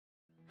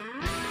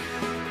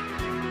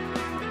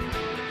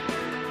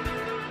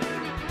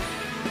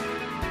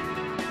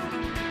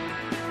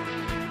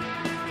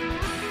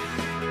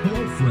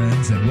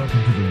friends, and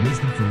welcome to the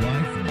Wisdom for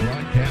Life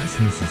broadcast.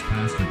 This is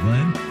Pastor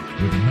Glenn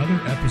with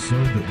another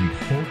episode that we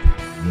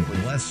hope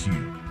will bless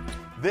you.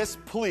 This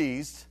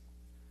pleased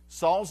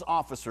Saul's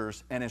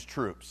officers and his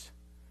troops.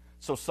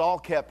 So Saul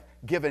kept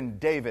giving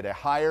David a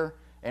higher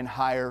and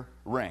higher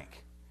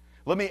rank.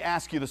 Let me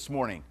ask you this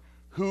morning,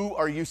 who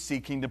are you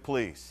seeking to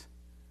please?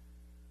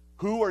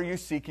 Who are you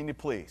seeking to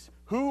please?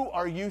 Who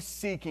are you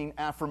seeking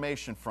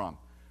affirmation from?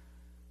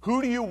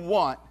 Who do you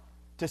want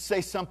to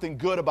say something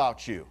good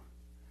about you?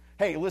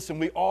 Hey, listen,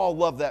 we all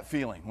love that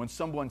feeling when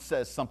someone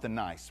says something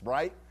nice,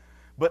 right?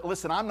 But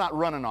listen, I'm not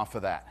running off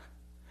of that.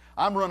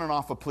 I'm running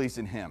off of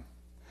pleasing Him.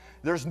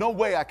 There's no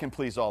way I can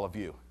please all of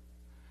you.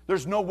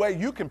 There's no way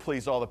you can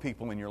please all the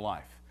people in your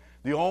life.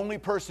 The only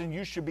person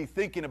you should be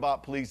thinking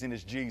about pleasing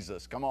is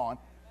Jesus. Come on.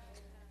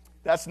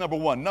 That's number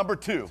one. Number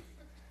two,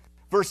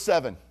 verse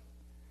 7.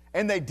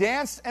 And they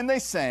danced and they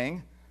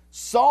sang,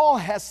 Saul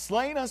has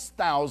slain us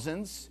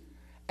thousands,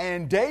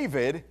 and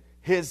David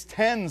his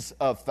tens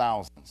of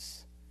thousands.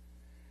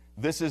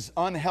 This is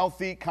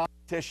unhealthy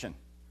competition.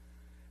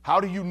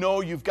 How do you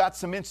know you've got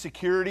some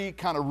insecurity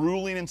kind of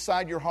ruling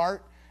inside your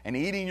heart and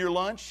eating your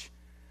lunch?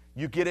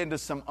 You get into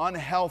some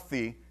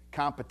unhealthy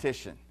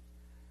competition.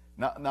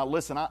 Now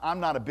listen, I'm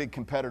not a big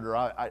competitor.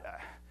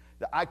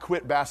 I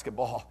quit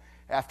basketball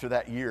after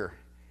that year,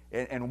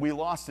 and we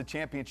lost the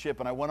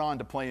championship, and I went on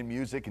to playing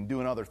music and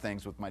doing other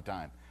things with my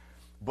time.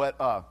 But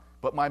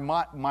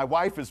my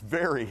wife is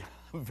very,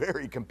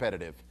 very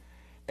competitive,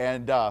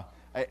 and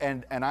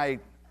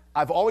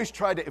I've always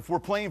tried to, if we're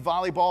playing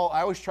volleyball, I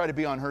always try to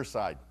be on her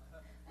side,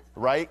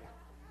 right?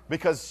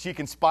 Because she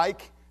can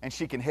spike and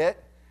she can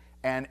hit,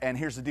 and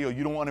here's the deal,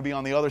 you don't want to be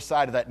on the other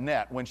side of that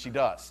net when she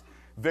does.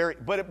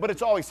 But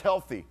it's always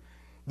healthy.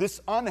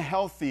 This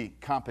unhealthy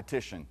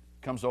competition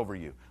comes over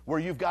you, where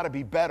you've got to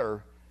be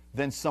better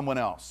than someone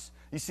else.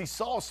 You see,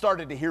 Saul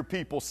started to hear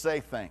people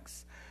say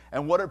things.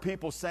 And what are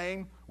people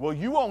saying? Well,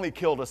 you only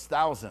killed us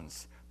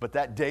thousands, but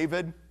that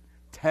David,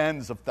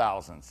 tens of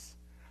thousands.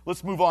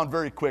 Let's move on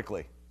very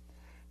quickly.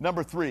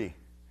 Number 3,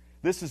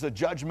 this is a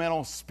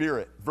judgmental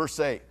spirit. Verse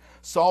 8,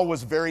 Saul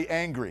was very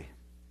angry.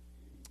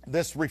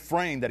 This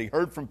refrain that he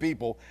heard from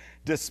people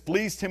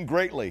displeased him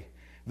greatly.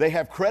 They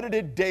have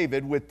credited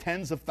David with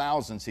tens of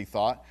thousands, he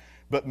thought,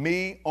 but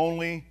me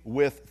only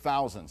with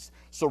thousands.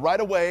 So right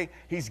away,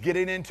 he's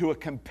getting into a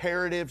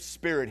comparative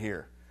spirit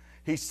here.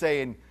 He's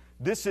saying,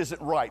 this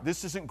isn't right,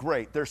 this isn't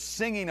great. They're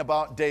singing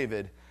about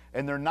David,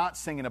 and they're not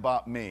singing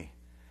about me.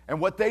 And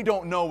what they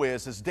don't know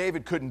is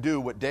David couldn't do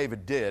what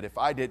David did if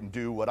I didn't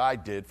do what I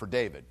did for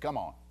David. Come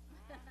on.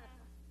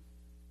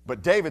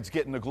 But David's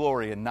getting the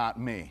glory and not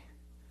me.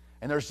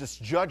 And there's this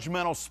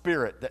judgmental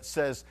spirit that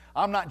says,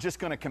 I'm not just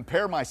going to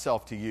compare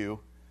myself to you,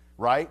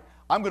 right?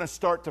 I'm going to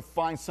start to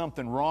find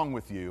something wrong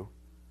with you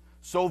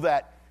so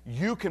that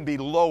you can be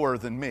lower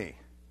than me.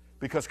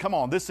 Because, come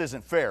on, this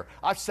isn't fair.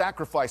 I've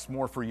sacrificed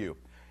more for you,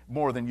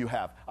 more than you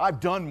have. I've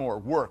done more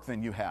work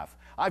than you have.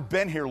 I've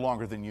been here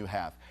longer than you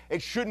have.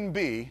 It shouldn't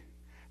be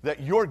that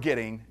you're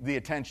getting the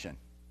attention.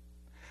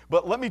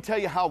 But let me tell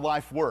you how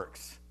life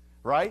works,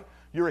 right?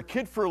 You're a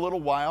kid for a little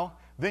while,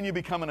 then you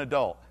become an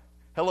adult.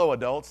 Hello,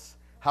 adults.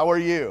 How are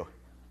you?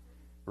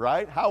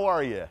 Right? How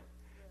are you?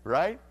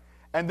 Right?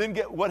 And then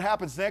what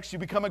happens next? You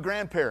become a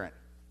grandparent,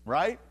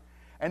 right?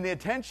 And the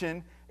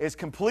attention is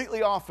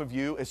completely off of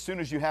you as soon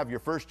as you have your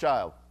first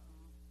child.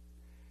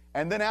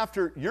 And then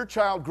after your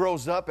child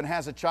grows up and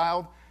has a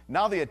child,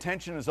 now the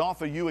attention is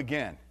off of you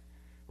again,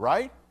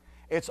 right?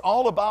 It's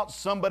all about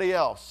somebody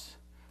else,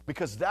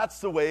 because that's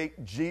the way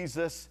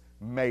Jesus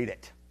made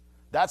it.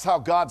 That's how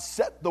God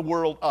set the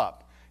world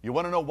up. You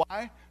want to know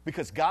why?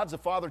 Because God's a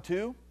father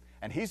too,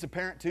 and He's a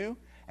parent too,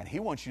 and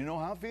He wants you to know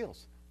how it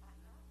feels.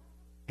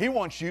 He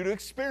wants you to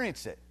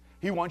experience it.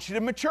 He wants you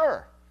to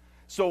mature.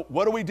 So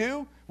what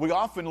do? We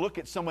often look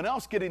at someone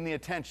else getting the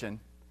attention.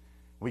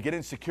 We get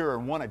insecure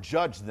and want to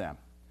judge them.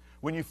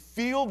 When you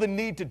feel the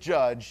need to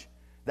judge,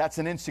 that's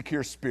an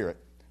insecure spirit.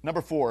 Number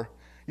 4,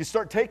 you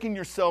start taking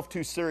yourself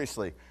too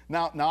seriously.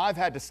 Now I've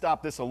had to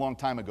stop this a long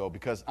time ago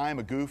because I'm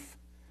a goof.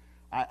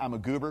 I'm a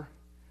goober.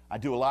 I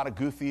do a lot of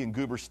goofy and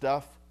goober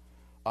stuff.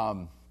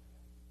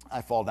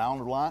 I fall down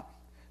a lot.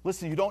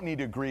 Listen, you don't need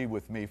to agree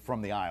with me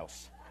from the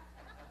aisles.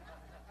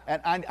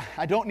 And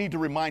I don't need to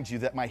remind you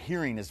that my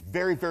hearing is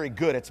very, very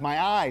good. It's my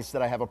eyes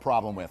that I have a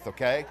problem with,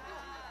 okay?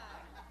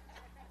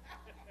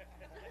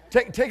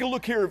 Take a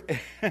look here.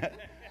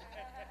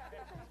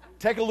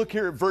 Take a look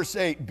here at verse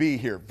 8b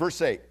here.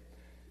 Verse 8.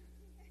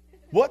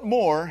 What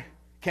more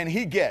can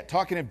he get,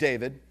 talking of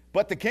David,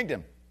 but the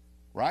kingdom,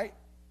 right?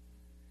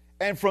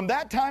 And from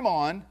that time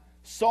on,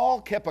 Saul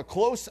kept a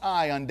close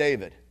eye on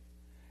David.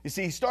 You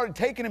see, he started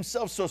taking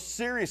himself so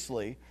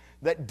seriously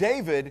that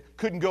David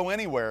couldn't go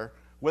anywhere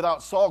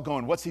without Saul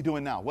going, what's he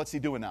doing now? What's he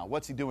doing now?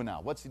 What's he doing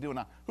now? What's he doing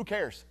now? Who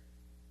cares?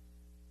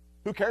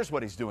 Who cares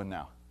what he's doing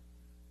now?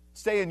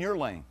 Stay in your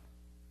lane.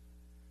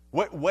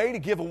 What way to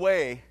give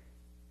away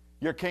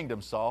your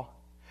kingdom, Saul?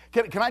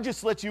 Can I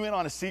just let you in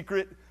on a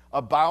secret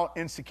about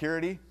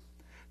insecurity?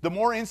 The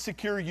more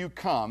insecure you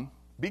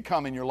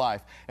become in your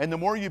life, and the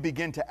more you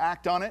begin to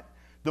act on it,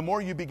 the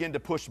more you begin to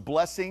push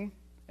blessing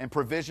and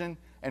provision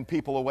and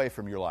people away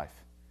from your life.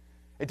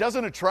 It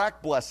doesn't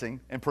attract blessing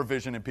and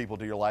provision and people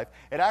to your life.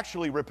 It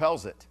actually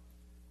repels it.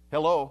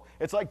 Hello?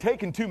 It's like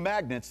taking two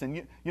magnets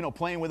and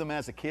playing with them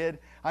as a kid.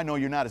 I know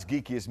you're not as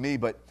geeky as me,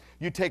 but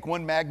you take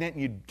one magnet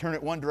and you turn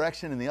it one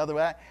direction and the other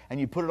way, and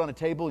you put it on a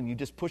table and you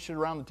just push it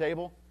around the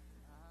table.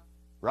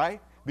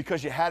 Right?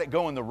 Because you had it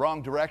going the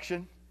wrong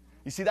direction.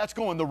 You see, that's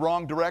going the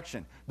wrong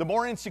direction. The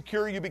more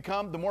insecure you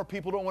become, the more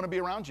people don't want to be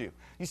around you.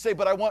 You say,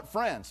 but I want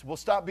friends. Well,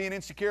 stop being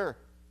insecure.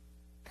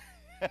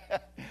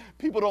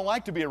 People don't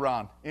like to be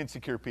around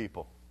insecure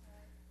people.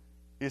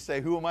 You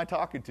say, who am I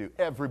talking to?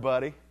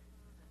 Everybody.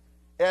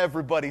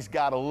 Everybody's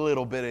got a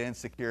little bit of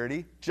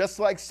insecurity, just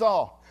like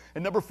Saul.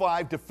 And number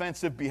 5,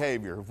 defensive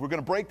behavior. If we're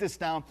going to break this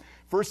down,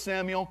 1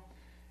 Samuel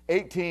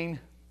 18,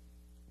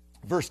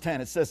 verse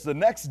 10, it says, the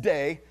next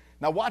day,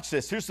 now watch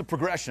this, here's the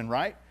progression,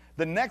 right?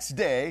 The next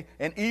day,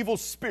 an evil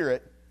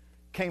spirit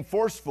came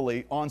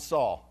forcefully on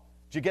Saul.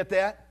 Did you get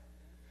that?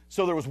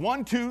 So there was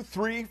 1, 2,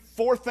 3,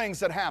 4 things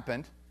that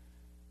happened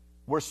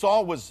where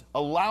Saul was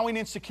allowing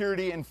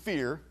insecurity and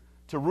fear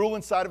to rule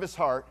inside of his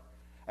heart.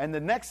 And the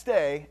next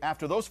day,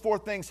 after those 4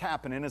 things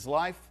happen in his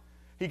life,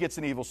 he gets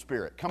an evil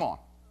spirit. Come on.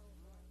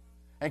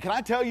 And can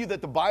I tell you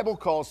that the Bible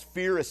calls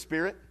fear a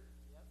spirit?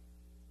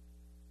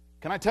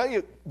 Can I tell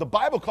you, the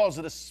Bible calls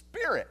it a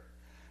spirit.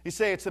 You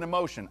say it's an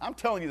emotion. I'm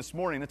telling you this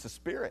morning, it's a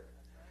spirit.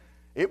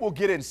 It will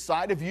get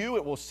inside of you.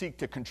 It will seek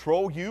to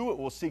control you. It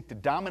will seek to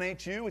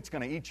dominate you. It's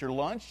going to eat your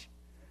lunch.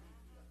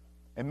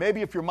 And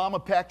maybe if your mama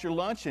packed your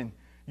lunch and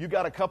you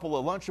got a couple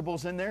of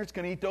Lunchables in there, it's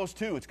going to eat those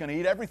too. It's going to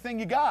eat everything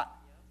you got.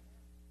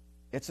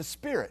 It's a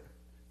spirit.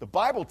 The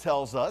Bible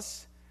tells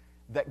us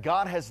that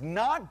God has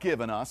not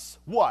given us,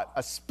 what?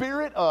 A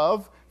spirit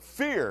of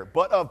fear,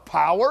 but of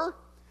power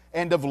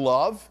and of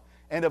love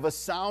and of a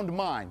sound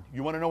mind.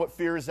 You want to know what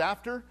fear is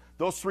after?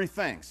 Those 3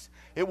 things.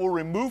 It will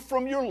remove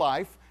from your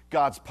life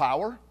God's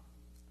power.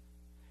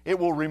 It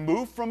will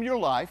remove from your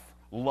life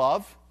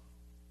love.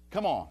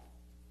 Come on.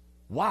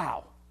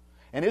 Wow.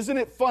 And isn't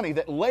it funny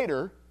that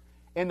later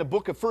in the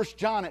book of 1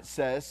 John it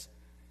says,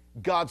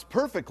 God's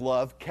perfect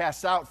love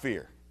casts out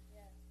fear.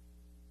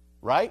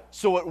 Right?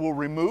 So it will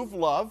remove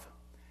love,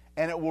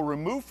 and it will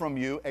remove from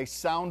you a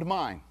sound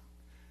mind.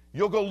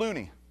 You'll go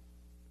loony.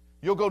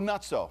 You'll go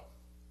nutso.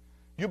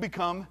 You'll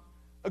become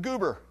a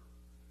goober.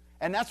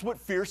 And that's what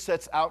fear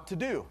sets out to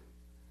do.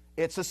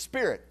 It's a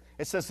spirit.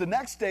 It says the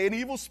next day an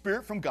evil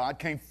spirit from God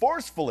came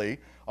forcefully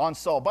on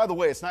Saul. By the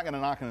way, it's not going to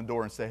knock on the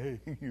door and say,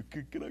 hey,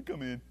 can I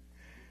come in?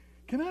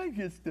 Can I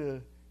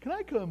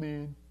come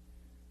in?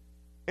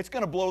 It's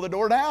going to blow the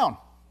door down.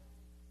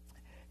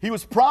 He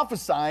was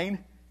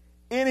prophesying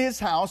in his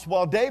house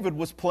while David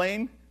was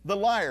playing the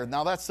lyre.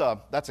 Now that's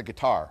a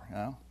guitar. You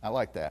know? I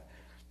like that.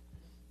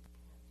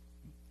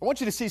 I want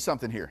you to see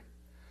something here.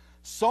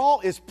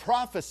 Saul is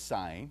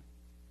prophesying.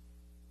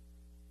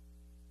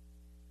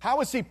 How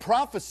is he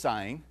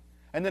prophesying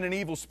and then an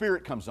evil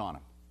spirit comes on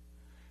him?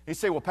 You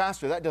say, well,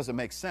 Pastor, that doesn't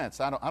make sense.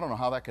 I don't know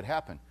how that could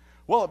happen.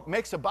 Well, it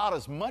makes about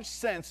as much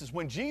sense as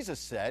when Jesus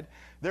said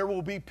there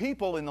will be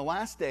people in the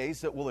last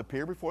days that will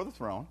appear before the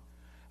throne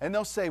and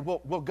they'll say, well,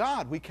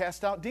 God, we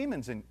cast out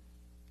demons in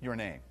your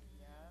name.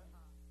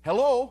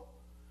 Hello?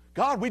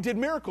 God, we did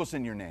miracles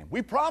in your name.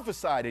 We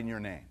prophesied in your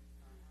name.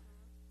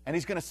 And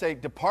he's going to say,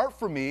 depart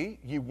from me,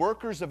 ye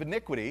workers of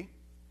iniquity,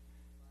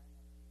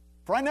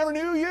 for I never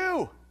knew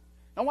you.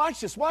 Now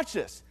watch this, watch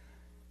this.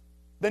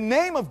 The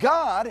name of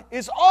God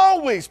is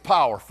always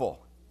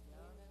powerful.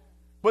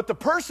 But the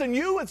person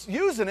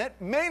using it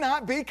may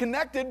not be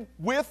connected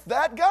with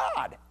that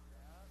God.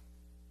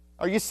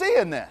 Are you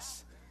seeing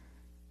this?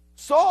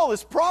 Saul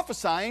is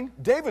prophesying.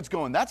 David's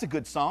going, that's a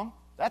good song.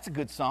 That's a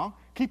good song.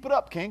 Keep it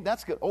up, King.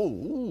 That's good.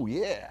 Oh,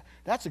 yeah.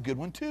 That's a good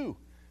one too.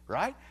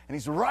 Right? And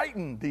he's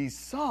writing these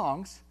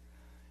songs,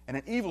 and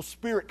an evil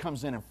spirit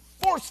comes in and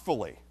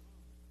forcefully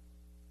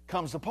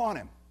comes upon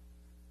him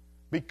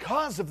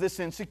because of this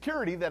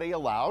insecurity that he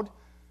allowed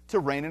to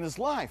reign in his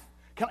life.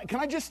 Can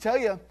I just tell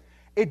you,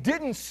 it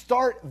didn't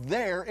start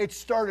there. It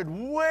started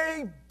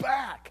way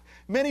back,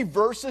 many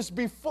verses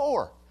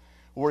before,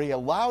 where he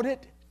allowed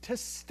it to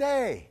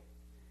stay.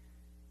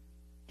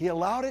 He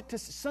allowed it to,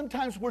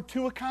 sometimes we're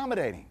too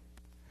accommodating.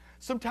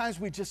 Sometimes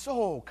we just,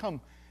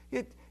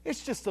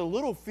 it's just a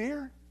little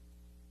fear.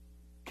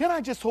 Can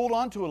I just hold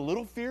on to a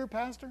little fear,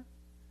 Pastor?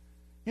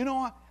 You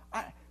know,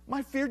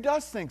 my fear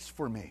does things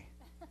for me.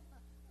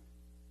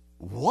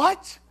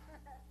 What?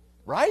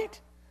 Right?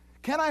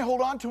 Can I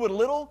hold on to it a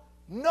little?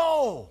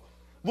 No.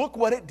 Look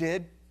what it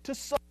did to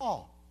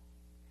Saul.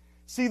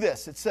 See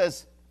this. It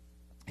says,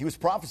 he was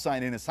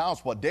prophesying in his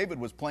house while David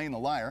was playing the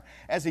lyre,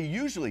 as he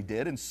usually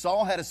did, and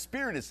Saul had a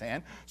spear in his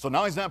hand, so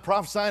now he's not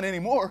prophesying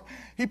anymore.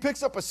 He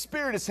picks up a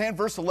spear in his hand,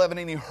 verse 11,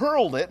 and he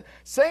hurled it,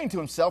 saying to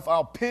himself,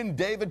 I'll pin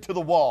David to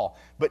the wall.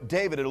 But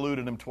David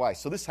eluded him twice.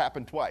 So this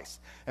happened twice.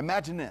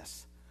 Imagine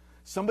this.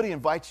 Somebody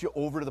invites you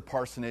over to the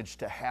parsonage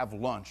to have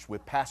lunch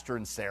with Pastor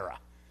and Sarah,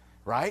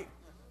 right?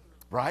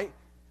 Right?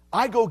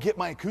 I go get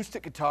my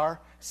acoustic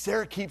guitar.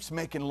 Sarah keeps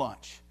making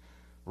lunch,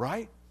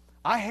 right?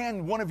 I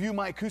hand one of you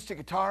my acoustic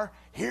guitar.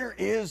 Here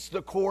is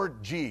the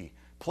chord G.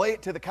 Play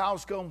it till the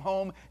cows come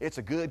home. It's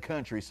a good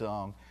country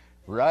song,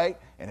 right?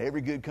 And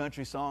every good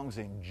country song's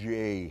in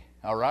G,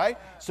 all right?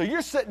 So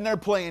you're sitting there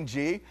playing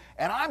G,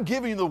 and I'm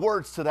giving you the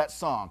words to that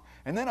song.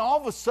 And then all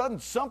of a sudden,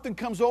 something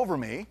comes over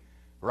me,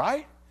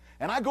 right?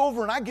 And I go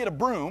over and I get a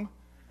broom.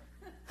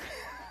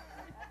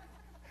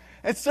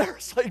 And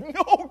Sarah's like,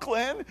 no,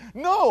 Glenn,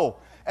 no.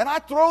 And I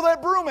throw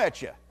that broom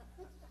at you.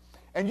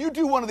 And you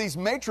do one of these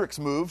matrix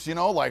moves, you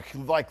know,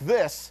 like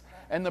this,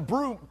 and the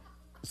broom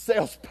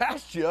sails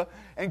past you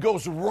and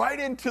goes right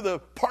into the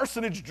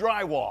parsonage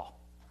drywall.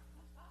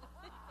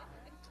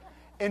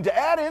 And to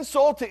add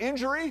insult to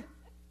injury,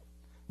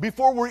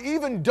 before we're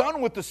even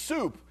done with the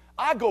soup,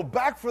 I go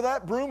back for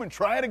that broom and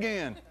try it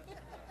again.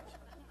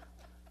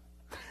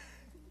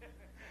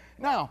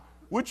 Now,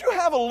 would you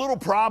have a little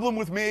problem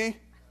with me?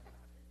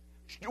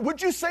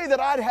 Would you say that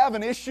I'd have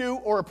an issue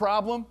or a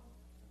problem?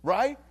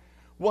 Right?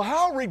 Well,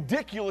 how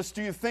ridiculous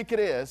do you think it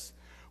is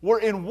where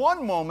in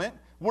one moment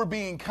we're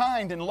being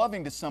kind and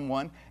loving to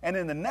someone, and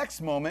in the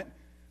next moment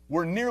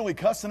we're nearly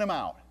cussing them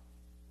out?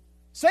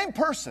 Same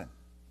person.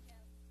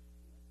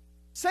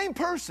 Same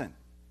person.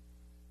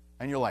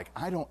 And you're like,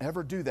 I don't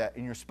ever do that,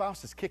 and your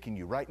spouse is kicking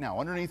you right now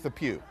underneath the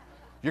pew.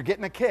 You're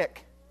getting a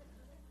kick.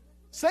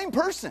 Same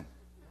person.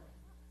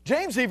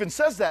 James even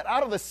says that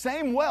out of the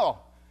same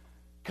well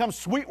comes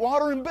sweet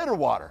water and bitter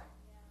water.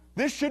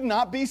 This should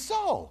not be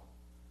so.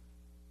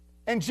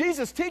 And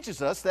Jesus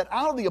teaches us that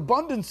out of the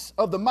abundance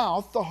of the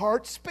mouth, the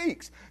heart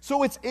speaks.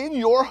 So it's in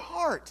your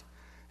heart.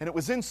 And it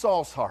was in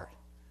Saul's heart.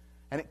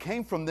 And it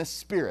came from this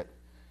spirit.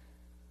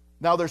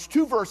 Now there's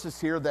two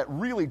verses here that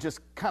really just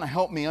kind of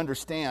help me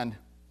understand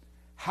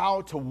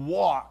how to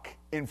walk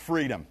in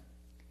freedom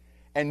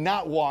and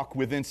not walk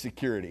with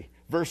insecurity.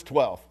 Verse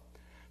 12.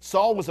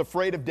 Saul was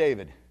afraid of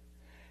David.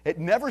 It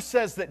never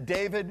says that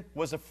David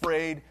was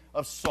afraid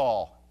of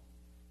Saul.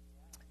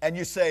 And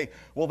you say,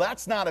 well,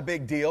 that's not a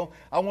big deal.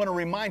 I want to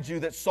remind you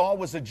that Saul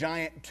was a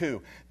giant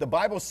too. The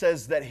Bible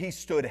says that he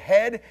stood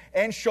head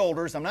and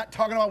shoulders. I'm not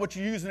talking about what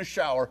you use in a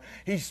shower.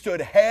 He stood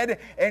head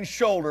and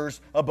shoulders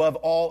above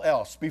all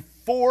else.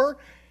 Before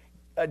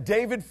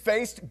David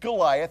faced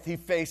Goliath, he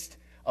faced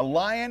a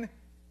lion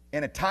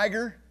and a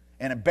tiger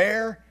and a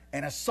bear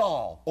and a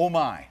Saul. Oh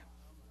my.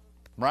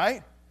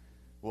 Right?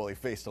 Well, he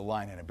faced a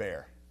lion and a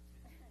bear.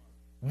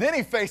 Then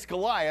he faced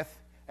Goliath,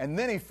 and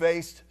then he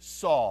faced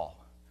Saul.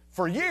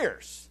 For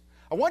years.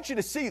 I want you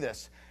to see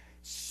this.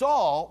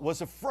 Saul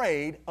was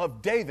afraid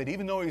of David,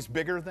 even though he was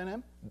bigger than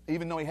him,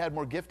 even though he had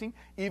more gifting,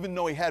 even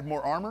though he had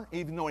more armor,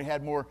 even though he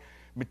had more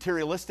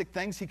materialistic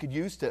things he could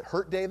use to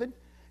hurt David.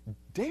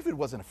 David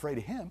wasn't afraid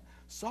of him.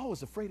 Saul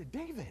was afraid of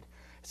David. It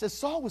says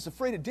Saul was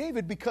afraid of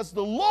David because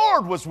the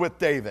Lord was with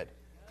David.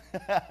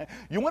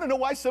 You want to know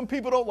why some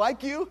people don't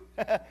like you?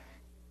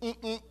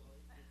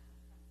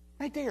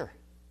 Right there.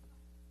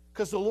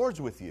 Because the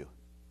Lord's with you.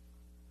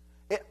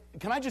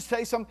 Can I just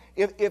say something?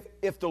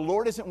 If the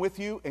Lord isn't with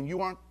you and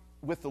you aren't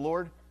with the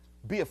Lord,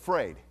 be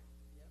afraid.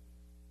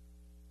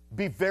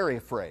 Be very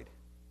afraid.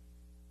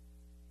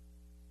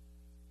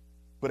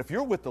 But if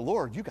you're with the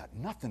Lord, you got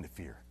nothing to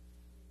fear.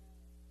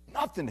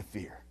 Nothing to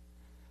fear.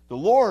 The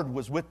Lord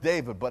was with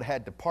David but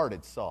had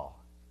departed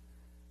Saul.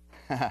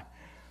 And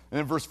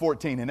in verse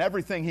 14, in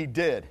everything he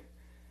did,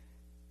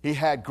 he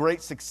had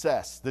great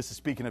success. This is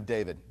speaking of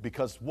David.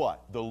 Because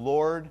what? The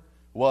Lord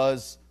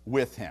was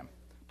with him.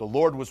 The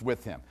Lord was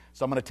with him.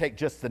 So I'm going to take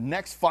just the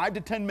next 5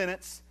 to 10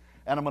 minutes,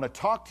 and I'm going to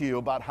talk to you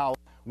about how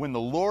when the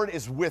Lord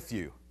is with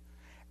you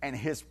and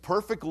his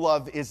perfect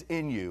love is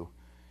in you,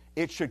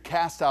 it should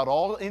cast out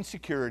all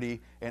insecurity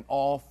and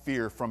all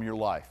fear from your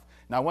life.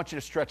 Now, I want you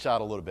to stretch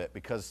out a little bit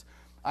because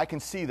I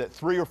can see that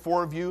 3 or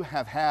 4 of you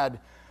have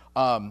had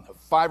 5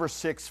 or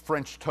 6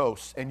 French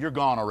toasts, and you're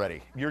gone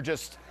already. You're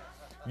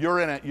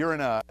in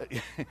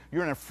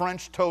a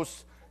French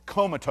toast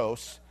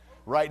comatose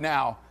right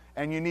now,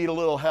 and you need a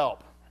little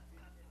help.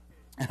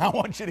 And I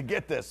want you to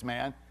get this,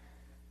 man.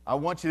 I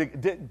want you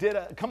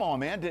to come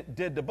on, man.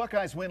 Did the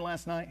Buckeyes win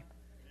last night?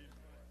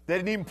 They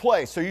didn't even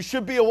play, so you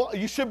should be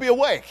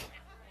awake,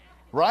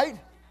 right?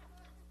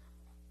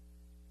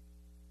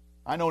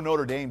 I know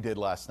Notre Dame did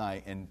last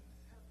night, and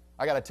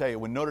I got to tell you,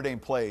 when Notre Dame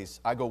plays,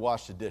 I go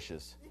wash the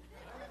dishes.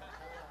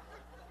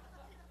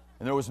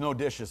 And there was no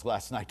dishes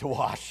last night to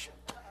wash,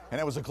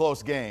 and it was a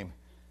close game.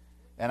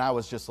 And I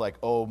was just like,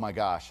 oh my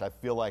gosh, I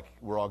feel like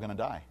we're all going to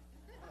die.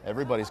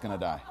 Everybody's going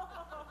to die.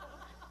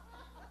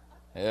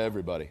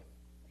 Everybody.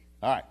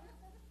 All right.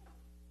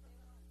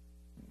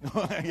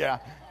 Yeah.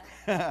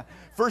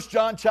 1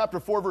 John chapter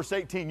 4, verse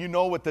 18, you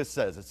know what this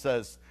says. It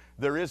says,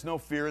 there is no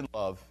fear in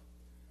love,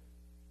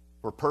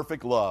 for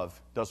perfect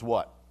love does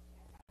what?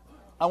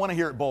 I want to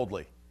hear it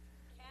boldly.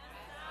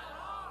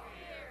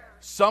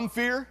 Some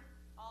fear?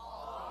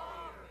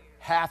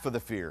 Half of the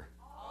fear.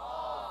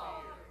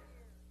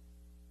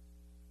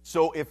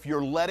 So if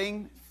you're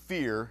letting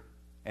fear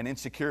and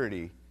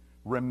insecurity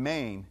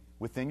remain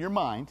within your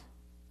mind,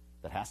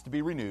 that has to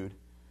be renewed,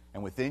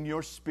 and within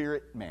your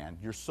spirit, man,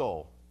 your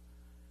soul,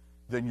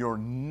 then you're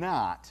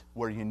not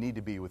where you need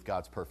to be with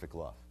God's perfect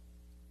love.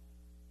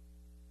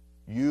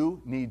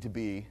 You need to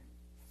be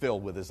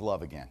filled with His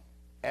love again.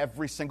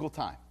 Every single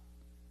time.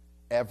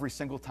 Every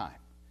single time.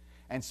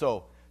 And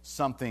so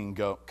something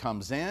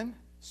comes in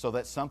so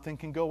that something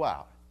can go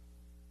out.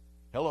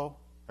 Hello?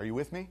 Are you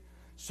with me?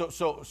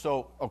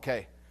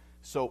 Okay.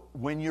 So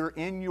when you're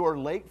in your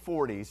late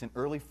 40s and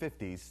early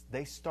 50s,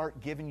 they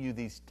start giving you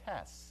these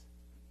tests.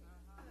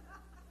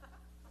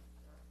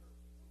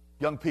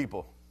 Young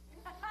people,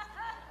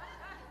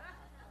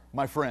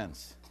 my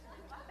friends,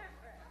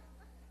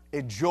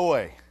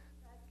 enjoy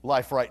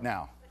life right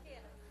now.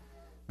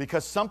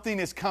 Because something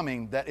is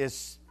coming that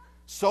is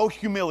so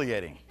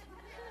humiliating.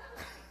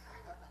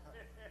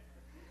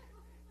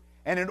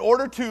 And in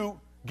order to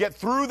get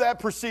through that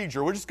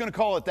procedure, we're just going to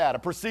call it that, a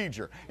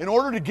procedure. In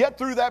order to get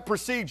through that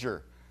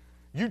procedure,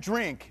 you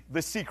drink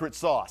the secret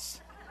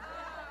sauce.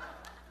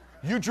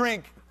 You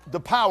drink the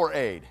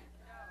Powerade.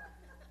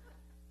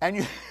 And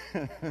you...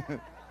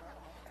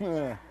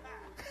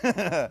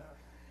 the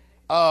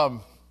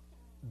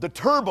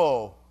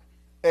Turbo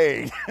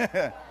Aid.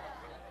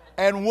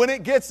 And when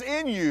it gets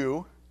in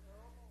you,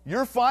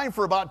 you're fine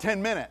for about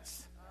 10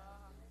 minutes.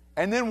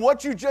 And then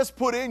what you just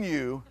put in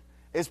you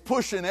is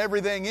pushing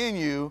everything in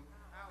you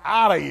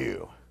out of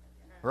you.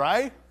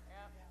 Right?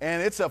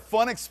 And it's a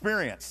fun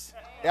experience.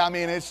 I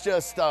mean, it's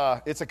just,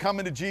 it's a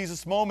coming to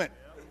Jesus moment.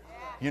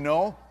 You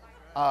know?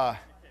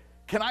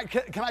 Can I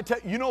tell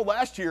you,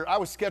 last year I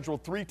was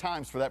scheduled 3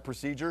 times for that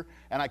procedure,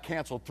 and I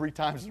canceled 3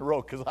 times in a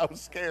row because I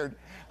was scared.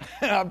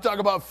 I'm talking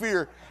about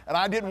fear, and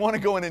I didn't want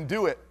to go in and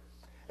do it.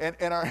 And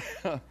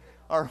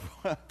our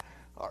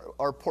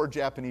poor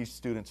Japanese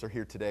students are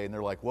here today, and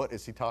they're like, what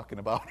is he talking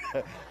about?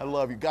 I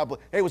love you. God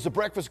bless. Hey, was the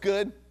breakfast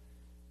good?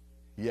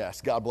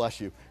 Yes, God bless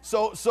you.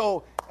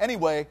 So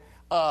anyway,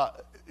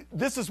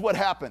 this is what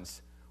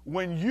happens.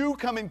 When you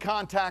come in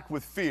contact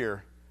with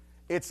fear,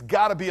 it's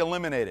got to be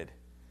eliminated.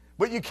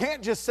 But you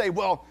can't just say,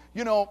 well,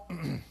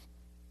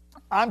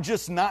 I'm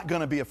just not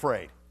going to be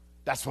afraid.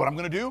 That's what I'm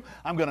going to do.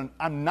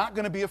 I'm not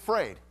going to be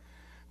afraid.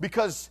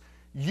 Because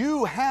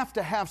you have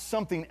to have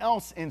something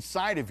else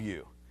inside of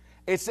you.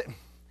 It's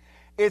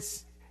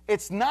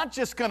not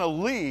just going to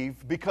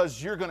leave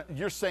because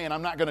you're saying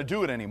I'm not going to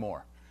do it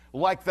anymore.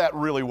 Like that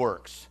really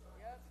works.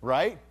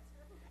 Right?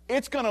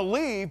 It's going to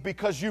leave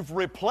because you've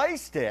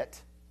replaced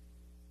it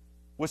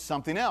with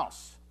something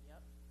else.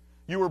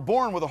 You were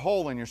born with a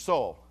hole in your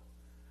soul.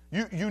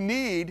 You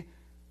need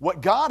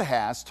what God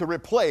has to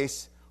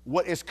replace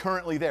what is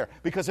currently there.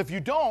 Because if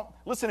you don't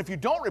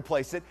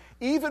replace it,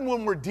 even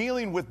when we're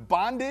dealing with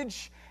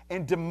bondage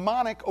and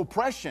demonic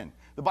oppression,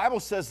 the Bible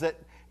says that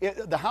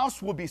the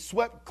house will be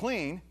swept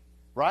clean,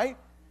 right?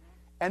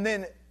 And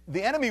then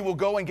the enemy will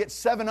go and get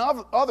 7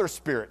 other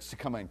spirits to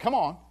come in. Come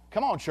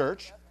on,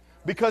 church.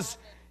 Because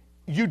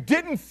you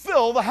didn't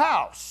fill the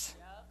house.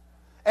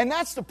 And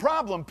that's the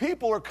problem.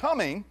 People are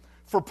coming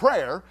for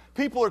prayer.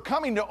 People are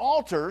coming to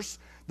altars.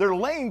 They're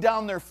laying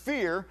down their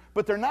fear,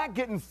 but they're not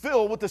getting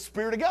filled with the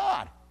Spirit of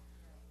God.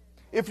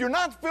 If you're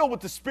not filled with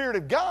the Spirit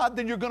of God,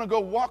 then you're going to go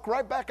walk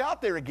right back out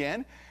there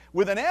again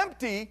with an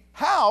empty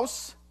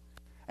house,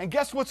 and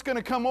guess what's going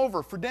to come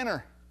over for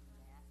dinner?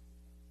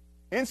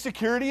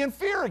 Insecurity and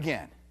fear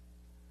again.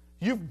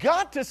 You've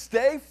got to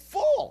stay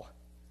full.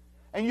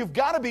 And you've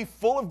got to be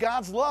full of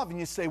God's love. And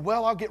you say,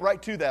 well, I'll get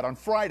right to that on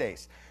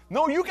Fridays.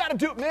 No, you got to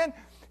do it, man.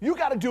 You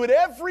got to do it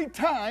every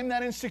time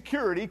that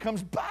insecurity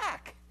comes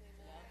back.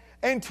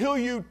 Until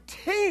you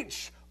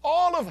teach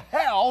all of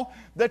hell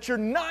that you're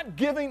not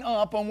giving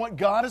up on what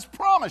God has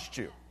promised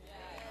you.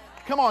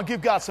 Come on,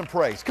 give God some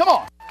praise. Come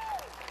on.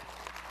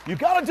 You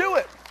got to do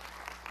it.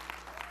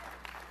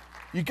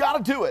 You got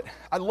to do it.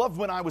 I loved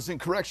when I was in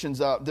corrections.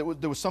 There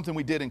was something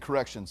we did in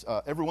corrections.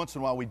 Every once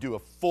in a while we do a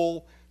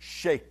full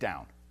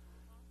shakedown.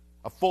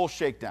 A full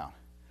shakedown.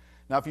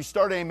 Now, if you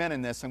start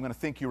amening this, I'm going to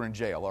think you're in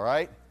jail, all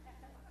right?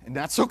 And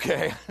that's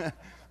okay.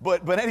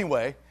 But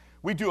anyway,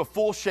 we do a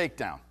full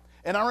shakedown.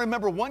 And I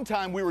remember one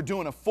time we were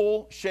doing a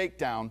full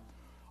shakedown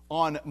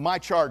on my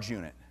charge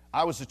unit.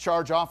 I was the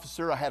charge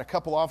officer. I had a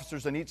couple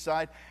officers on each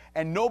side.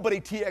 And nobody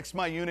TX'd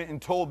my unit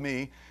and told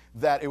me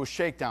that it was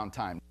shakedown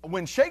time.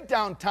 When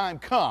shakedown time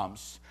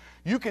comes,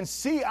 you can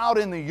see out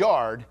in the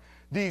yard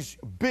these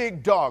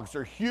big dogs.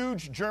 They're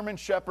huge German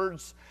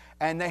Shepherds,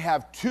 and they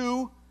have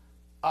 2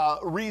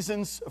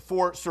 reasons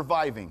for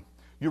surviving.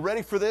 You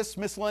ready for this,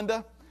 Miss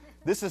Linda?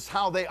 This is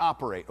how they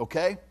operate,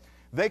 okay?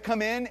 They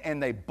come in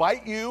and they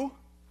bite you,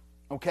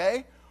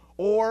 okay?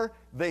 Or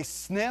they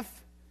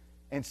sniff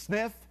and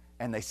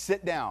they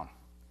sit down.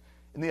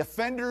 And the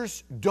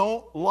offenders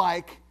don't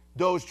like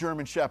those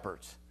German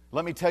Shepherds.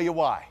 Let me tell you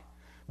why.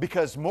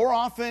 Because more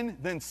often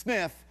than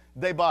sniff,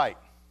 they bite,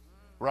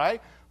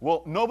 right?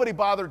 Well, nobody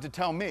bothered to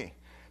tell me.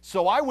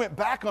 So I went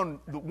back on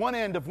the one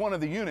end of one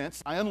of the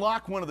units. I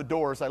unlock one of the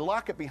doors. I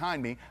lock it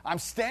behind me. I'm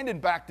standing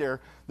back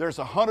there. There's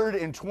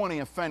 120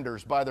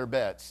 offenders by their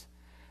beds.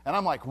 And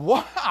I'm like,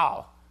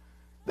 wow,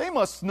 they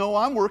must know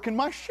I'm working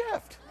my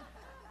shift.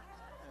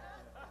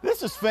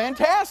 This is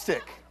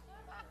fantastic.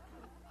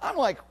 I'm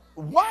like,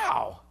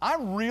 wow,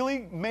 I'm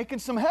really making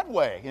some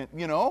headway,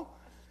 you know.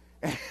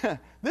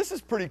 This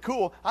is pretty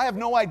cool. I have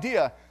no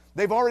idea.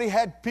 They've already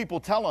had people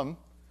tell them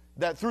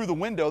that through the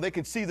window they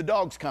could see the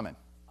dogs coming,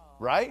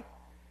 right?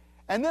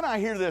 And then I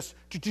hear this,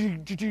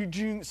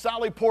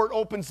 Sally Port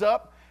opens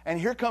up, and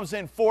here comes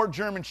in 4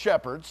 German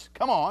Shepherds.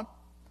 Come on.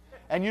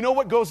 And you know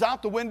what goes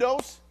out the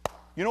windows?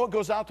 You know what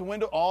goes out the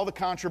window? All the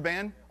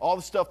contraband, all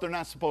the stuff they're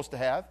not supposed to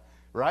have,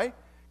 right?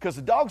 Because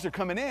the dogs are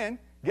coming in.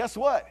 Guess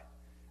what?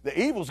 The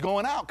evil's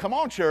going out. Come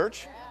on,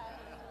 church.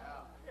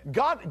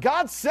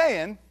 God's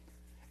saying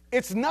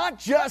it's not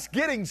just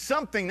getting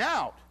something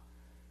out.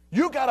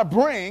 You got to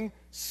bring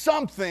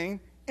something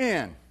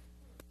in.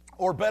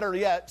 Or better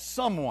yet,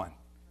 someone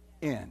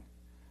in.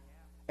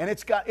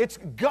 And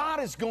God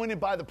is going to,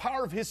 by the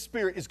power of His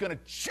Spirit, is going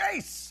to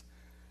chase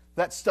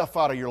that stuff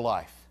out of your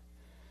life.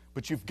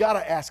 But you've got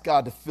to ask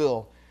God to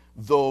fill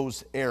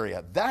those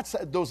areas.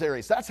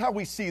 That's how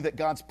we see that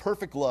God's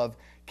perfect love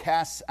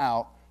casts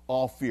out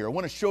all fear. I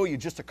want to show you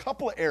just a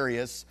couple of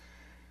areas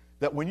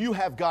that when you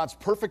have God's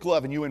perfect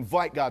love and you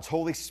invite God's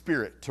Holy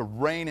Spirit to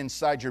reign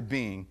inside your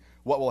being,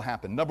 what will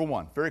happen? Number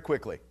one, very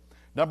quickly.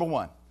 Number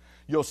one,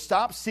 you'll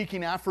stop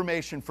seeking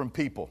affirmation from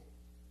people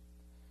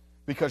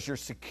because your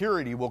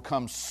security will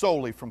come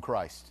solely from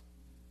Christ.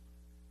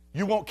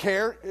 You won't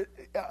care.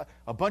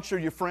 A bunch of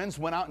your friends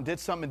went out and did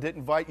something and didn't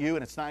invite you,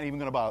 and it's not even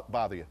going to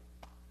bother you.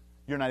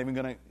 You're not even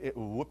going to,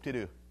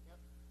 whoop-de-doo.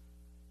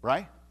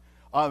 Right?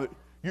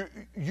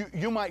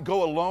 You might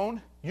go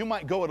alone. You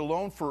might go it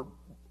alone for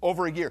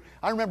over a year.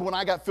 I remember when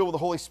I got filled with the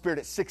Holy Spirit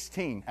at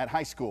 16 at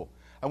high school.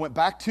 I went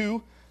back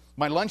to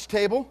my lunch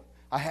table.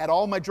 I had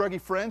all my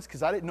druggy friends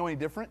because I didn't know any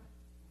different.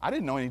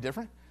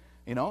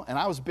 You know, and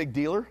I was a big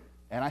dealer.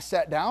 And I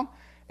sat down,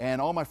 and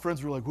all my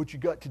friends were like, what you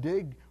got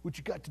today? What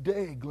you got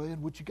today,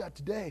 Glenn? What you got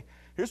today?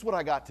 Here's what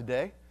I got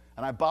today.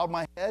 And I bowed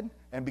my head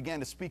and began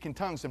to speak in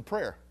tongues in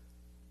prayer.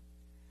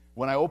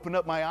 When I opened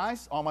up my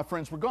eyes, all my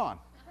friends were gone.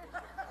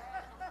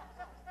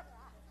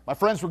 My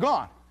friends were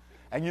gone.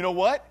 And you know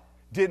what?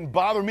 Didn't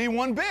bother me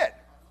one bit.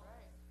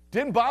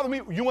 Didn't bother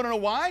me. You want to know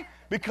why?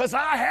 Because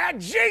I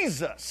had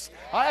Jesus.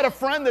 I had a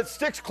friend that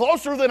sticks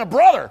closer than a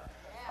brother.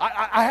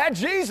 I had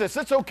Jesus.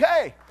 It's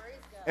okay.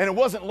 And it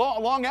wasn't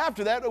long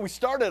after that we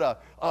started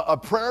a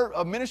prayer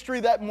ministry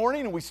that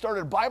morning, and we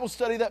started a Bible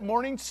study that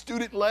morning,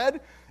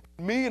 student-led.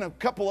 Me and a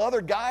couple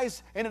other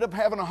guys ended up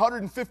having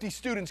 150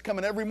 students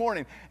coming every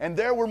morning. And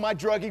there were my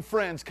druggy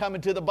friends coming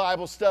to the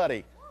Bible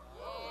study.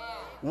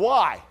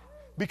 Why?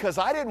 Because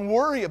I didn't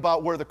worry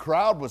about where the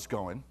crowd was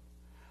going.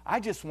 I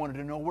just wanted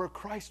to know where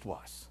Christ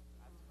was.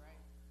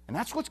 And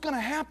that's what's going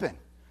to happen.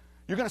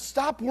 You're going to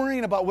stop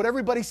worrying about what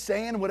everybody's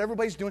saying, what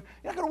everybody's doing.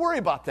 You're not going to worry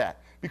about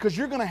that because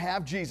you're going to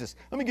have Jesus.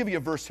 Let me give you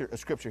a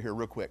scripture here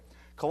real quick.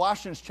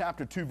 Colossians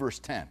chapter 2, verse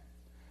 10.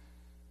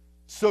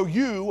 So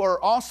you are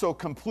also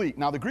complete.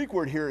 Now, the Greek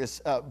word here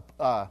is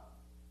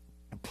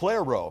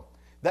plero.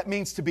 That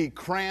means to be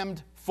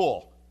crammed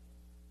full.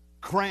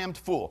 Crammed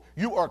full.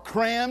 You are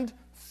crammed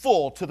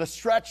full to the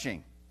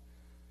stretching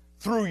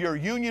through your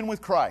union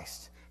with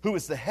Christ, who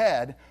is the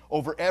head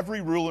over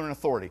every ruler and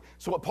authority.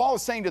 So what Paul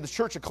is saying to the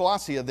church of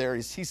Colossae there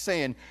is he's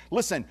saying,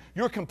 listen,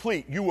 you're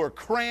complete. You are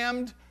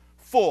crammed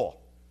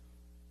full.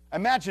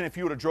 Imagine if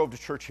you would have drove to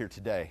church here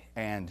today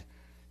and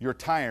your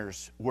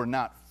tires were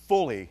not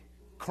fully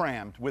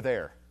crammed with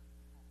air.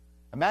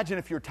 Imagine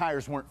if your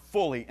tires weren't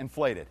fully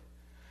inflated.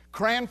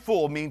 Crammed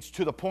full means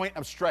to the point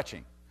of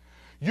stretching.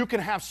 You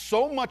can have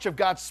so much of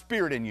God's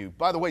Spirit in you.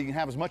 By the way, you can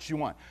have as much as you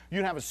want. You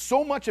can have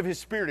so much of His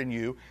Spirit in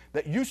you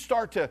that you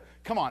start to,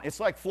 come on, it's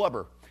like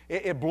flubber.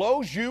 It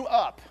blows you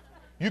up.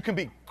 You can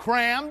be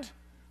crammed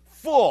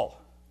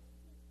full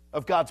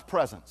of God's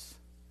presence.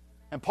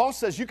 And Paul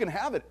says you can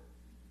have it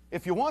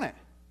if you want it.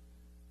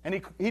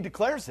 And he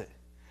declares it.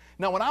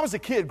 Now, when I was a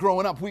kid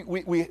growing up,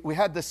 we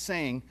had this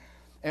saying,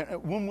 and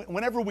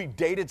whenever we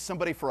dated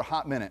somebody for a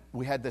hot minute,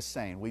 we had this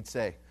saying. We'd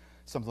say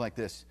something like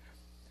this: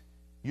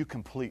 you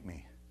complete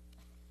me.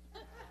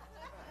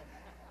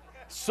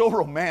 So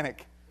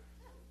romantic.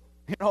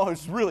 You know,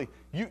 it's really,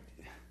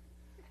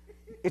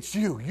 it's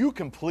you. You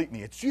complete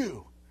me. It's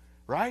you,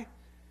 right?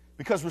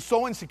 Because we're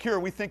so insecure,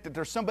 we think that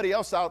there's somebody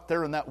else out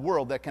there in that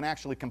world that can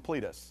actually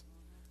complete us.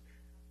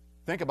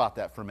 Think about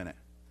that for a minute.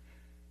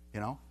 You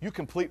know, you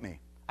complete me.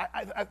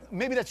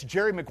 Maybe that's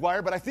Jerry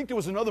Maguire, but I think there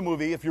was another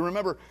movie, if you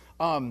remember,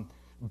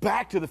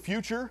 Back to the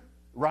Future,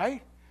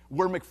 right?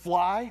 Where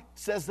McFly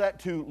says that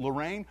to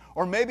Lorraine.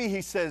 Or maybe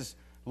he says,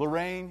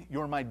 Lorraine,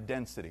 you're my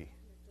density.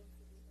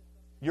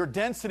 Your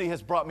density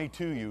has brought me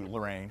to you,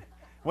 Lorraine.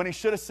 When he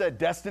should have said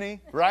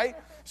destiny, right?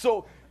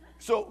 So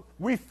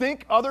we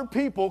think other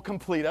people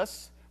complete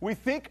us. We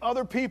think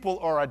other people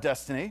are our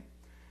destiny.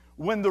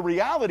 When the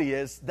reality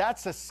is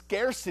that's a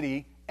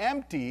scarcity,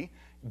 empty,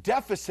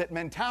 deficit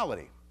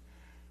mentality.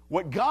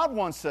 What God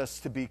wants us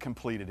to be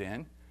completed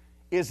in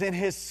is in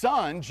His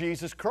Son,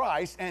 Jesus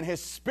Christ, and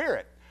His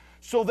Spirit.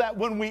 So that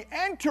when we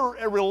enter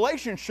a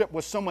relationship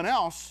with someone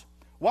else,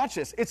 watch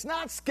this, it's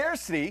not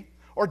scarcity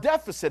or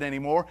deficit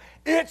anymore,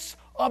 it's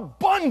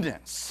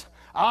abundance.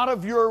 out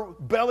of your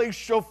belly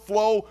shall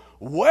flow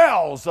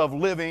wells of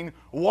living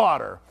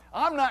water.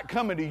 I'm not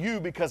coming to you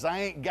because I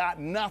ain't got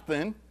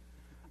nothing.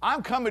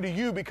 I'm coming to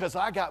you because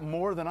I got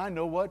more than I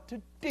know what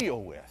to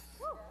deal with.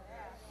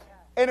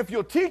 And if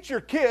you'll teach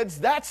your kids,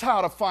 that's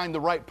how to find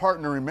the right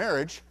partner in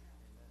marriage.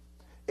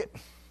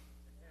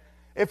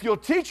 If you'll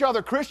teach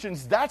other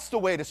Christians, that's the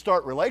way to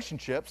start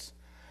relationships.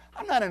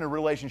 I'm not in a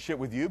relationship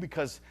with you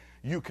because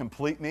you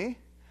complete me.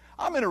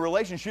 I'm in a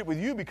relationship with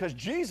you because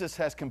Jesus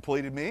has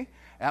completed me,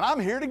 and I'm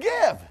here to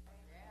give.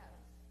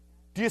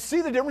 Do you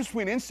see the difference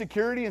between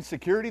insecurity and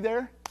security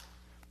there?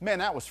 Man,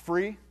 that was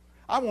free.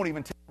 I won't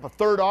even take up a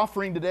third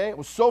offering today. It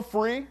was so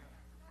free.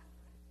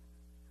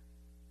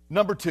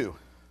 Number two.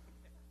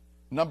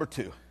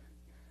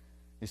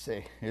 You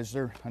say, is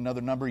there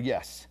another number?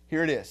 Yes.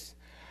 Here it is.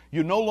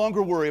 You no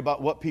longer worry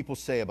about what people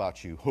say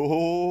about you.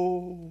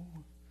 Oh.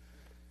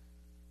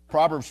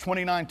 Proverbs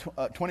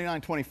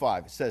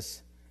 29:25. It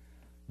says,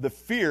 the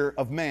fear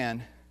of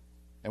man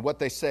and what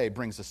they say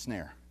brings a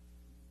snare.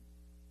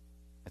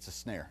 It's a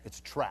snare. It's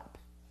a trap.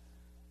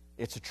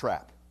 It's a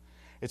trap.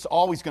 It's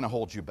always going to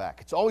hold you back.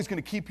 It's always going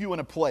to keep you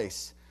in a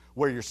place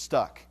where you're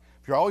stuck.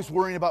 If you're always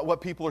worrying about what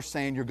people are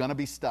saying, you're going to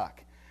be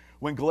stuck.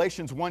 When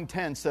Galatians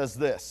 1:10 says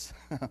this,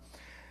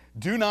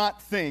 do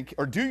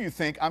you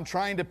think I'm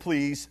trying to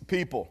please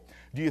people?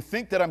 Do you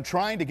think that I'm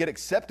trying to get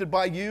accepted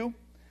by you?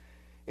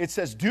 It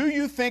says, do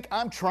you think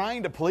I'm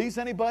trying to please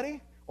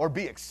anybody or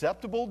be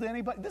acceptable to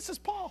anybody? This is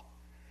Paul.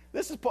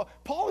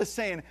 Paul is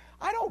saying,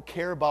 I don't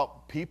care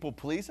about people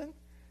pleasing.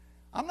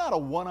 I'm not a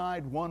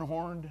one-eyed,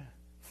 one-horned,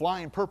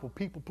 flying purple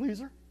people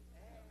pleaser.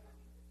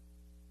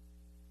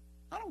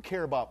 I don't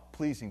care about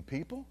pleasing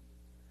people.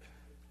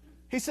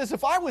 He says,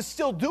 if I was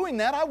still doing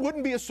that, I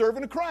wouldn't be a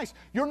servant of Christ.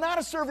 You're not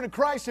a servant of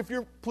Christ if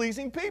you're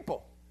pleasing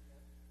people.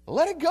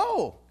 Let it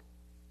go.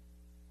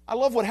 I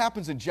love what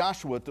happens in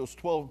Joshua. Those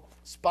 12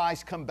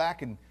 spies come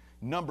back in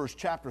Numbers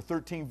chapter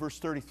 13, verse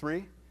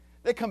 33.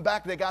 They come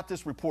back and they got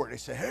this report. They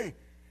say,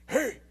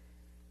 hey,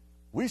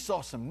 we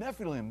saw some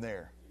Nephilim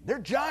there. They're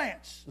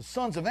giants, the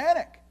sons of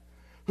Anak,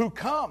 who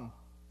come.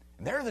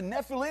 And they're the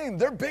Nephilim.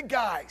 They're big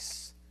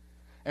guys.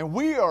 And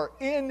we are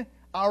in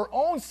our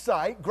own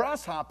sight,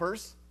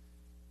 grasshoppers.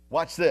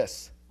 Watch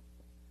this.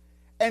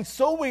 And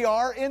so we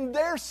are in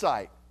their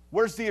sight.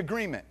 Where's the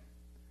agreement?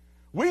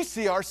 We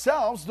see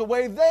ourselves the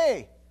way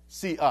they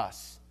see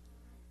us.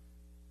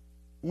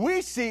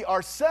 We see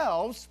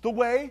ourselves the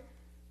way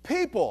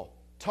people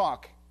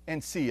talk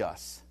and see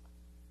us,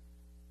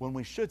 when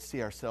we should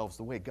see ourselves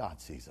the way God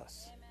sees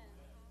us. Amen.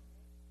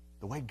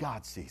 The way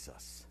God sees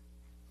us.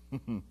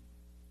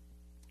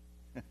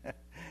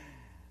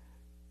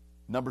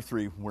 Number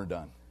 3, we're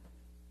done.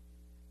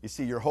 You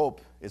see, your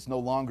hope is no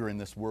longer in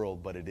this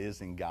world, but it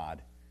is in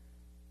God,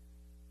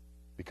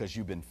 because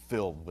you've been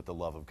filled with the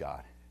love of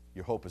God.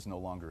 Your hope is no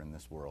longer in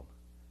this world.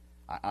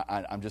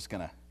 I'm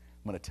going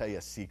to tell you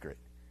a secret,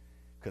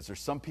 because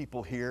there's some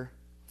people here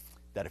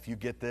that if you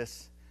get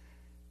this,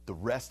 the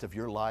rest of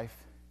your life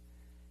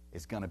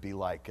is going to be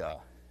like,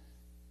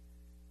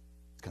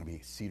 it's going to be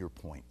Cedar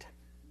Point.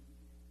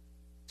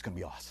 It's going to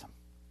be awesome.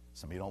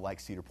 Some of you don't like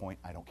Cedar Point.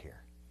 I don't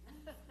care.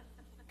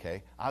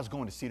 Okay? I was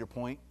going to Cedar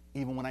Point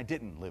even when I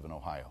didn't live in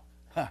Ohio,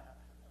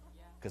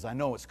 because I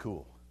know it's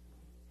cool.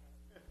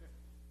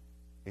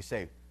 You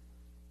say,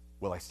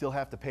 will I still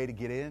have to pay to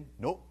get in?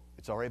 Nope.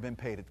 It's already been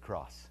paid at the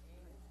cross.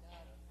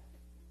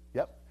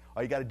 Yep.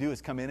 All you got to do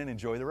is come in and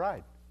enjoy the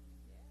ride.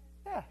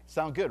 Yeah,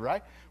 sound good,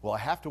 right? Well, I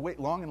have to wait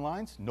long in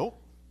lines?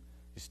 Nope.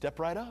 You step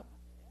right up.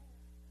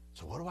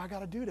 So what do I got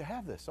to do to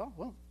have this? Oh,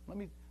 well, let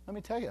me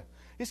tell you. You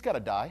just got to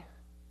die.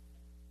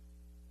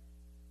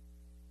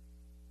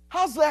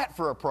 How's that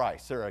for a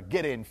price or a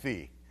get-in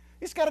fee?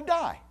 You just got to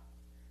die.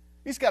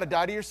 You just got to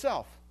die to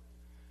yourself.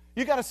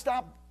 You got to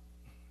stop.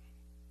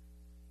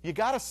 You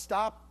got to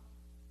stop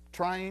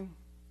trying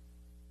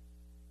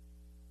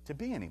to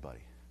be anybody.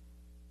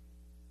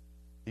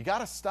 You got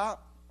to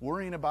stop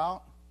worrying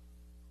about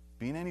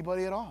being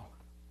anybody at all.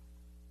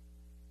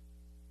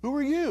 Who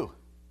are you?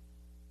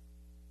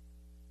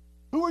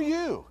 Who are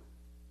you?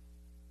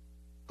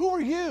 Who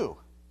are you?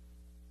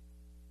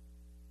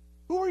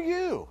 Who are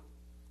you?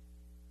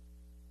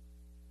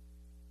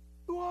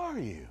 Who are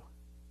you?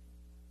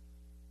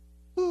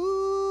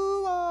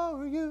 Who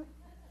are you?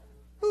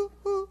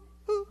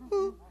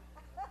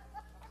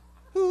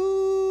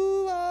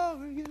 Who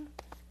are you?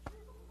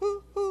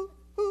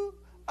 Who?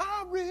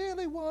 I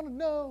really want to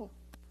know.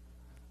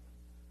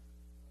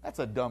 That's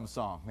a dumb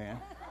song, man.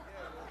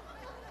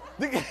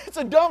 It's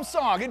a dumb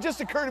song. It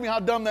just occurred to me how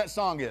dumb that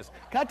song is.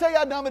 Can I tell you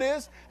how dumb it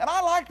is? And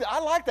I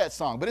like that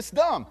song, but it's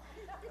dumb.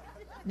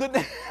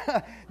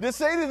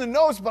 This ain't in the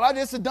notes, but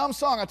it's a dumb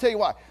song. I'll tell you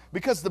why.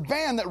 Because the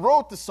band that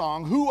wrote the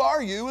song, Who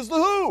Are You, is The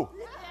Who.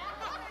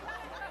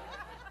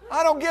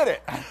 I don't get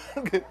it.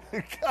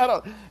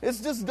 It's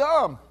just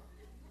dumb.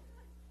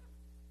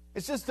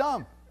 It's just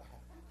dumb.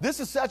 This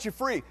will set you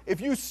free.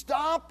 If you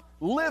stop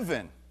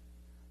living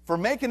for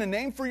making a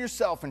name for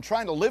yourself and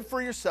trying to live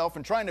for yourself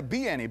and trying to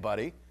be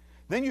anybody,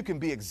 then you can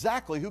be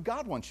exactly who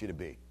God wants you to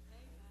be.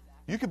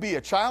 You could be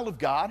a child of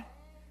God.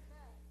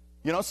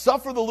 You know,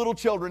 suffer the little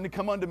children to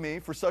come unto me,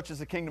 for such is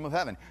the kingdom of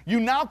heaven. You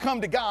now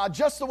come to God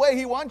just the way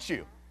he wants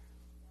you.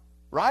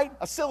 Right?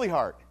 A silly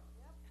heart.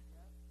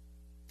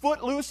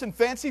 Foot loose and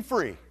fancy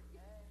free.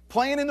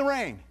 Playing in the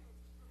rain.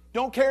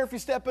 Don't care if you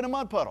step in a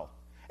mud puddle.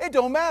 It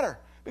don't matter,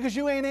 because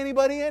you ain't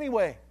anybody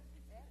anyway.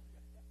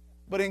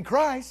 But in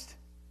Christ,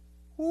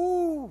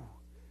 whoo,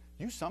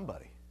 you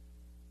somebody.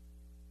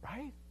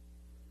 Right?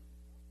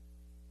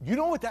 You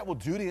know what that will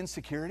do to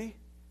insecurity?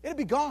 It'll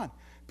be gone.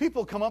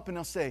 People come up and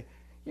they'll say,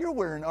 you're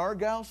wearing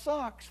Argyle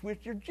socks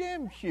with your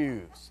gym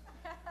shoes.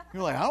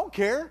 You're like, I don't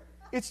care.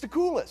 It's the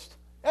coolest.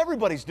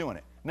 Everybody's doing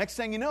it. Next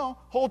thing you know,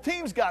 whole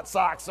team's got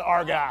socks of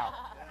Argyle.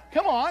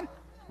 Come on,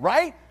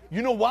 right?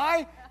 You know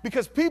why?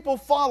 Because people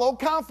follow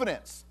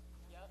confidence.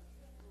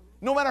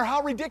 No matter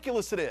how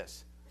ridiculous it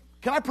is.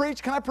 Can I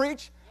preach? Can I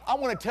preach? I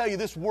want to tell you,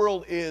 this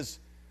world is,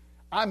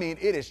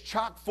 it is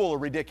chock full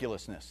of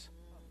ridiculousness.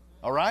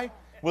 All right?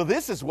 Well,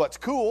 this is what's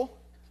cool.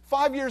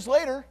 5 years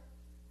later,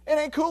 it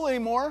ain't cool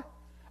anymore.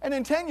 And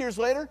then 10 years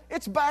later,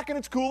 it's back and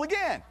it's cool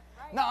again.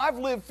 Now, I've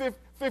lived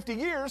 50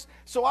 years,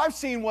 so I've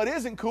seen what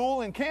isn't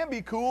cool and can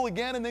be cool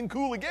again, and then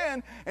cool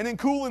again, and then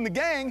cool in the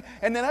gang,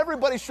 and then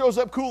everybody shows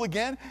up cool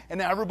again, and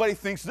now everybody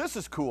thinks this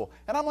is cool.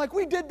 And I'm like,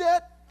 we did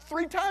that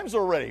 3 times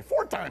already,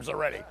 4 times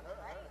already.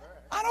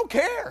 I don't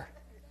care.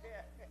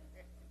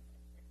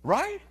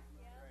 Right?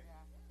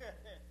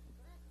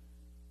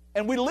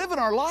 And we live in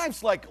our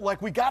lives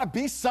like we got to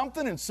be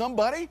something and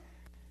somebody.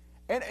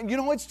 And you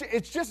know, it's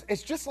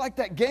just like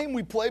that game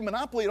we play,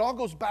 Monopoly. It all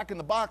goes back in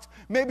the box.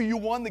 Maybe you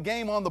won the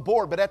game on the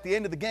board, but at the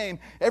end of the game,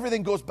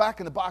 everything goes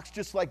back in the box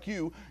just like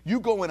you. You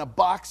go in a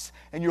box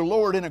and you're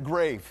lowered in a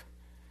grave.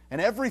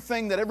 And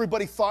everything that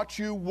everybody thought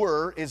you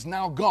were is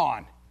now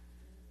gone.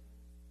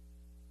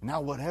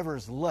 Now whatever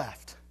is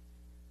left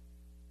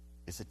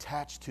is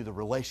attached to the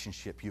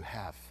relationship you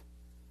have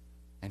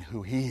and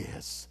who He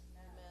is.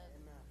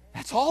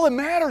 That's all that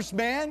matters,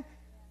 man.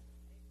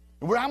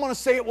 I'm going to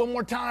say it one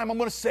more time. I'm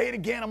going to say it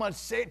again. I'm going to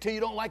say it till you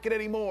don't like it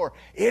anymore.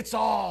 It's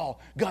all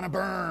going to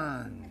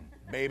burn,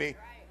 baby.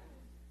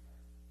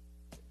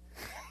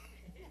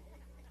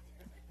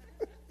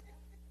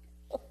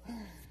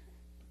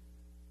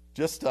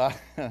 Just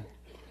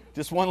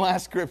one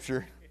last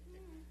scripture.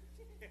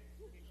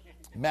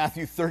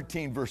 Matthew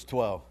 13, verse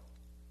 12.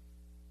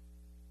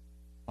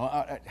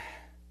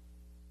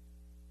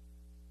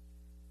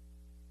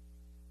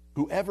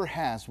 Whoever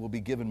has will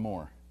be given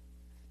more.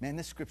 Man,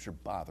 this scripture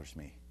bothers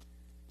me.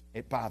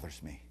 It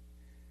bothers me.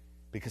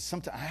 Because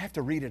sometimes I have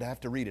to read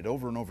it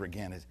over and over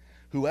again.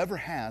 Whoever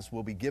has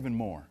will be given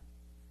more,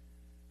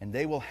 and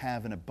they will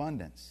have an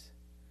abundance.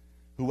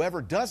 Whoever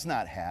does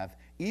not have,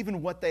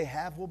 even what they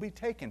have will be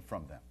taken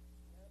from them.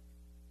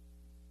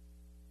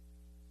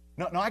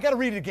 No, I got to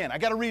read it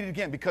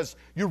again. Because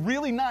you're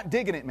really not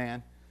digging it,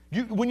 man.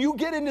 When you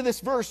get into this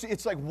verse,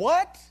 it's like,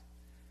 what?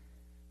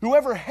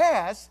 Whoever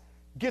has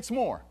gets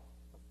more.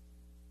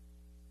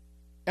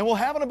 And will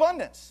have an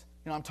abundance.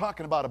 You know, I'm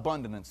talking about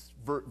abundance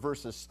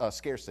versus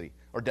scarcity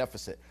or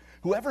deficit.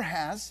 Whoever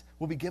has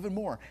will be given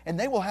more, and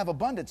they will have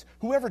abundance.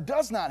 Whoever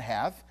does not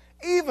have,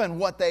 even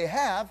what they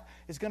have,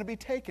 is going to be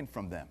taken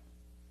from them.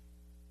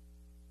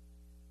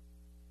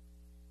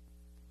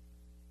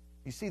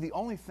 You see, the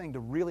only thing to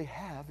really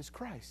have is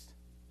Christ.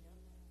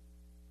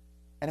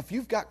 And if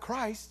you've got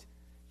Christ,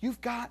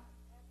 you've got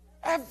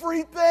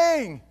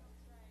everything.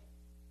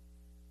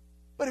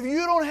 But if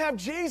you don't have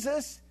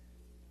Jesus,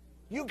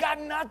 you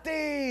got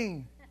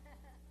nothing.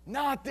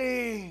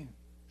 Nothing.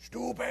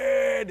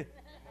 Stupid.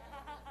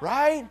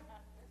 Right?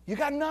 You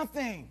got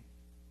nothing.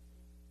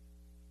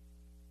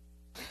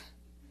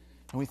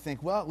 And we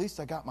think, well, at least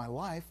I got my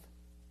life.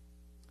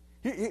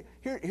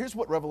 Here's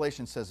what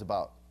Revelation says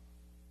about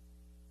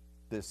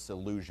this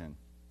illusion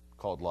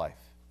called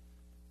life.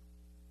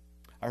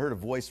 I heard a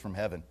voice from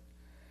heaven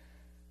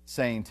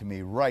saying to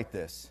me, write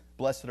this,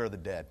 blessed are the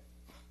dead.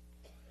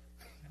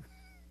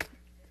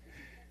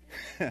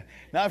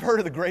 Now, I've heard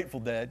of the Grateful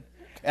Dead,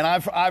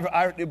 and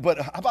but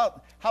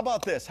how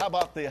about this? How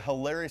about the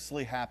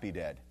hilariously happy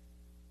dead?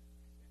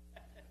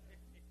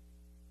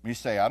 You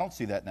say, I don't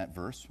see that in that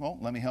verse. Well,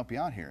 let me help you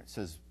out here. It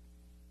says,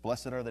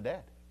 blessed are the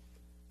dead.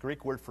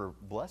 Greek word for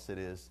blessed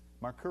is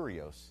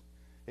markurios.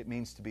 It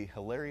means to be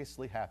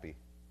hilariously happy.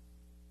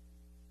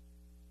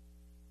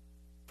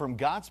 From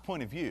God's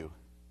point of view,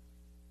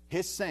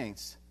 His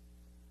saints,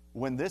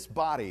 when this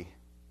body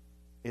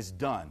is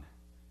done,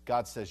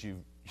 God says you're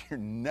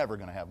never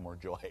going to have more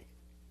joy.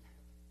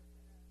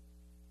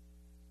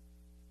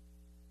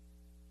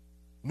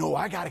 No,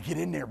 I got to get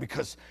in there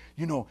because,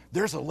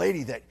 there's a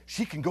lady that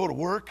she can go to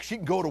work. She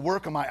can go to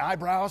work on my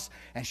eyebrows,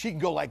 and she can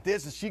go like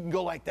this, and she can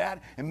go like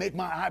that, and make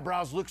my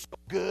eyebrows look so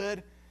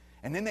good.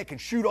 And then they can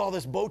shoot all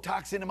this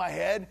Botox into my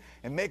head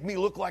and make me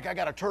look like I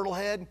got a turtle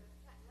head.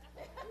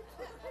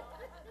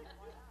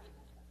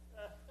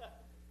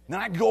 Then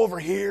I can go over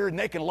here and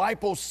they can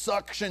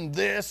liposuction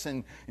this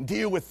and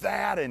deal with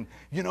that and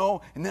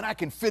then I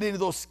can fit into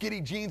those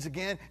skinny jeans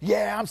again.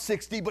 Yeah, I'm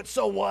 60, but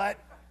so what?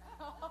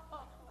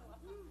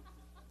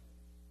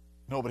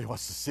 Nobody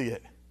wants to see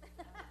it.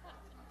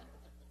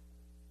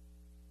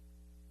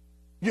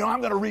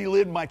 I'm going to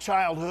relive my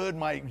childhood,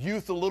 my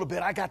youth a little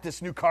bit. I got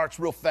this new car. It's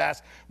real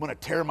fast. I'm going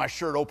to tear my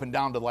shirt open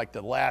down to like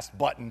the last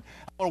button.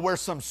 I'm going to wear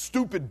some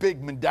stupid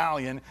big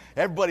medallion.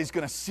 Everybody's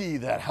going to see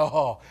that,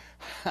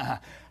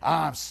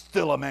 I'm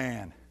still a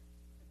man.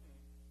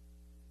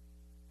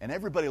 And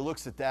everybody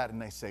looks at that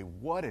and they say,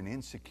 what an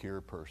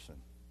insecure person.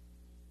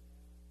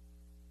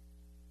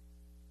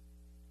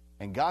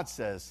 And God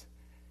says,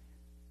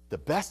 the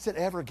best it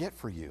ever get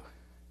for you,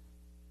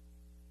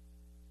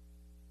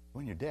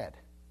 when you're dead.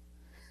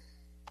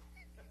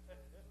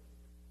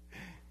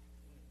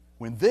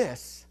 When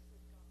this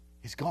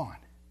is gone.